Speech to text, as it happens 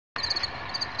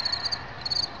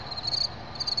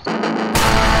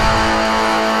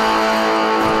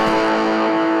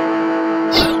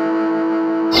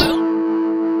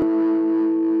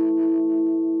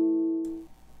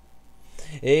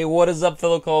what is up,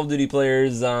 fellow Call of Duty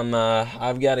players?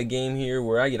 I've got a game here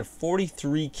where I get a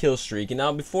 43 kill streak. And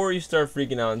now, before you start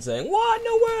freaking out and saying, "What?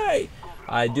 No way!"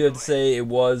 I do have to say it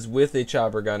was with a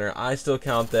chopper gunner. I still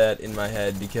count that in my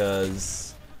head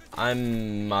because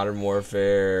I'm Modern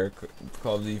Warfare,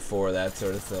 Call of Duty 4, that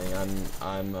sort of thing.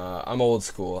 I'm old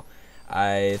school.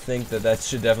 I think that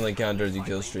should definitely count towards your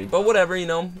kill streak. But whatever, you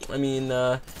know. I mean,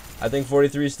 I think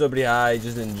 43 is still pretty high,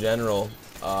 just in general.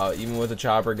 Even with a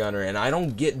chopper gunner, and I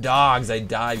don't get dogs, I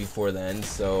die before then,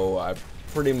 so I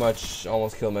pretty much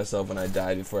almost killed myself when I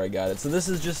died before I got it. So this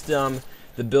is just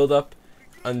the build up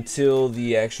until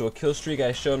the actual kill streak.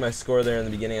 I showed my score there in the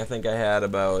beginning. I think I had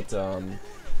about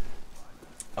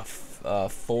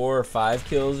 4 or 5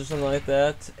 kills or something like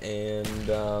that, and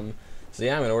so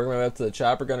yeah, I'm gonna work my way up to the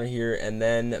chopper gunner here, and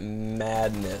then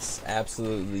madness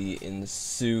absolutely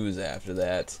ensues after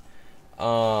that.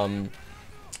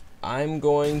 I'm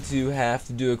going to have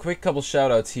to do a quick couple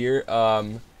shoutouts here.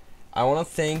 I want to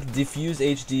thank Diffuse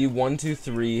HD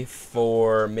 123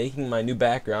 for making my new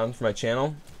background for my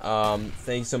channel.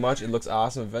 Thank you so much. It looks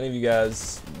awesome. If any of you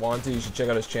guys want to, you should check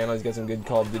out his channel. He's got some good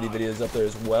Call of Duty videos up there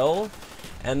as well.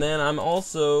 And then I'm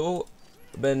also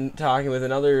been talking with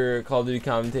another Call of Duty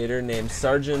commentator named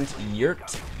Sergeant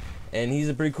Yurt. And he's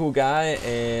a pretty cool guy,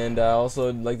 and I also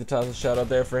would like to toss a shout out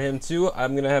there for him too.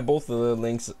 I'm gonna have both of the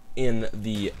links in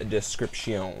the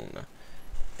description.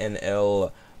 En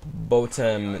el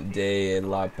bottom de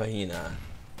la página.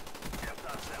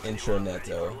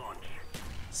 Introneto.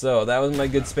 So that was my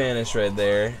good Spanish right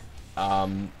there. I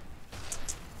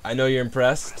know you're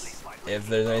impressed. If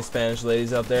there's any Spanish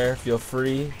ladies out there, feel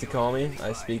free to call me.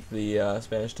 I speak the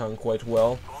Spanish tongue quite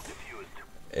well,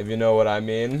 if you know what I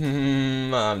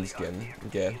mean. I'm just kidding.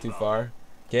 Okay, too far.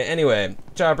 Okay, anyway,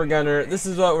 chopper gunner. This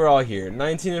is what we're all here.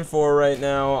 19-4 right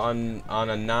now on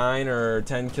a 9 or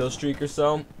 10 kill streak or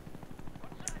so.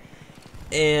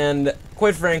 And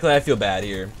quite frankly, I feel bad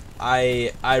here.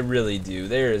 I really do.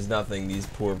 There is nothing these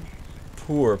poor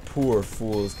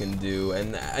fools can do.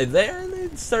 And they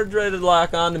start trying to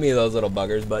lock onto me, those little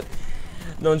buggers. But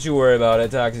don't you worry about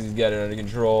it. Toxic's got it under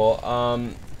control.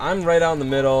 I'm right out in the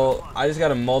middle. I just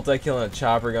got a multi-kill and a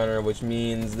chopper gunner, which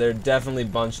means they're definitely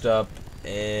bunched up,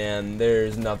 and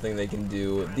there's nothing they can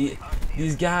do.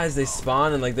 These guys, they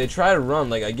spawn and like they try to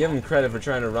run. Like, I give them credit for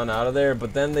trying to run out of there,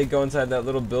 but then they go inside that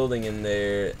little building in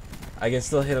there. I can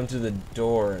still hit them through the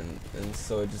door, and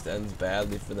so it just ends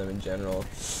badly for them in general.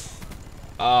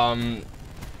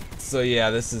 So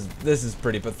yeah, this is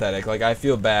pretty pathetic. Like, I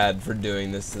feel bad for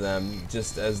doing this to them,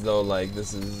 just as though like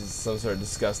this is some sort of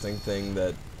disgusting thing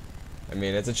that, I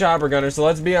mean, it's a chopper gunner, so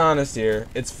let's be honest here,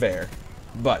 it's fair.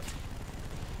 But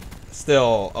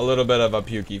still a little bit of a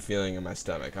pukey feeling in my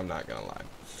stomach, I'm not gonna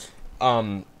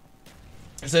lie.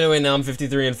 So anyway, now I'm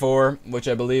 53-4, which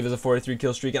I believe is a 43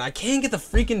 kill streak, and I can't get the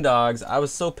freaking dogs. I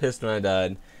was so pissed when I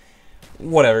died.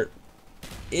 Whatever.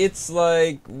 It's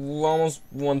like almost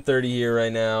 1:30 here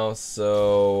right now,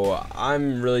 so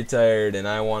I'm really tired and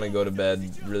I want to go to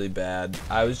bed really bad.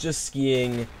 I was just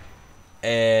skiing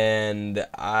and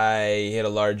I hit a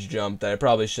large jump that I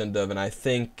probably shouldn't have, and I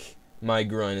think my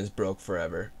groin is broke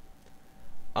forever.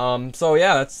 So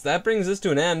yeah, that brings this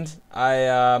to an end.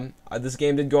 This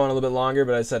game did go on a little bit longer,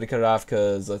 but I decided to cut it off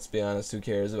because, let's be honest, who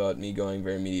cares about me going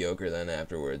very mediocre then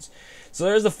afterwards. So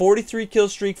there's the 43 kill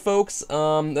streak, folks.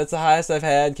 That's the highest I've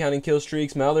had counting kill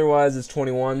streaks. My otherwise is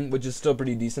 21, which is still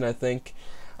pretty decent, I think.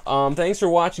 Thanks for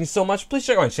watching so much. Please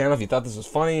check out my channel if you thought this was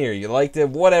funny or you liked it.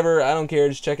 Whatever, I don't care.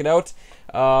 Just check it out.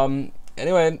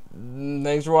 Anyway,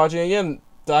 thanks for watching again.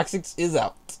 T0x1x is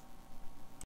out.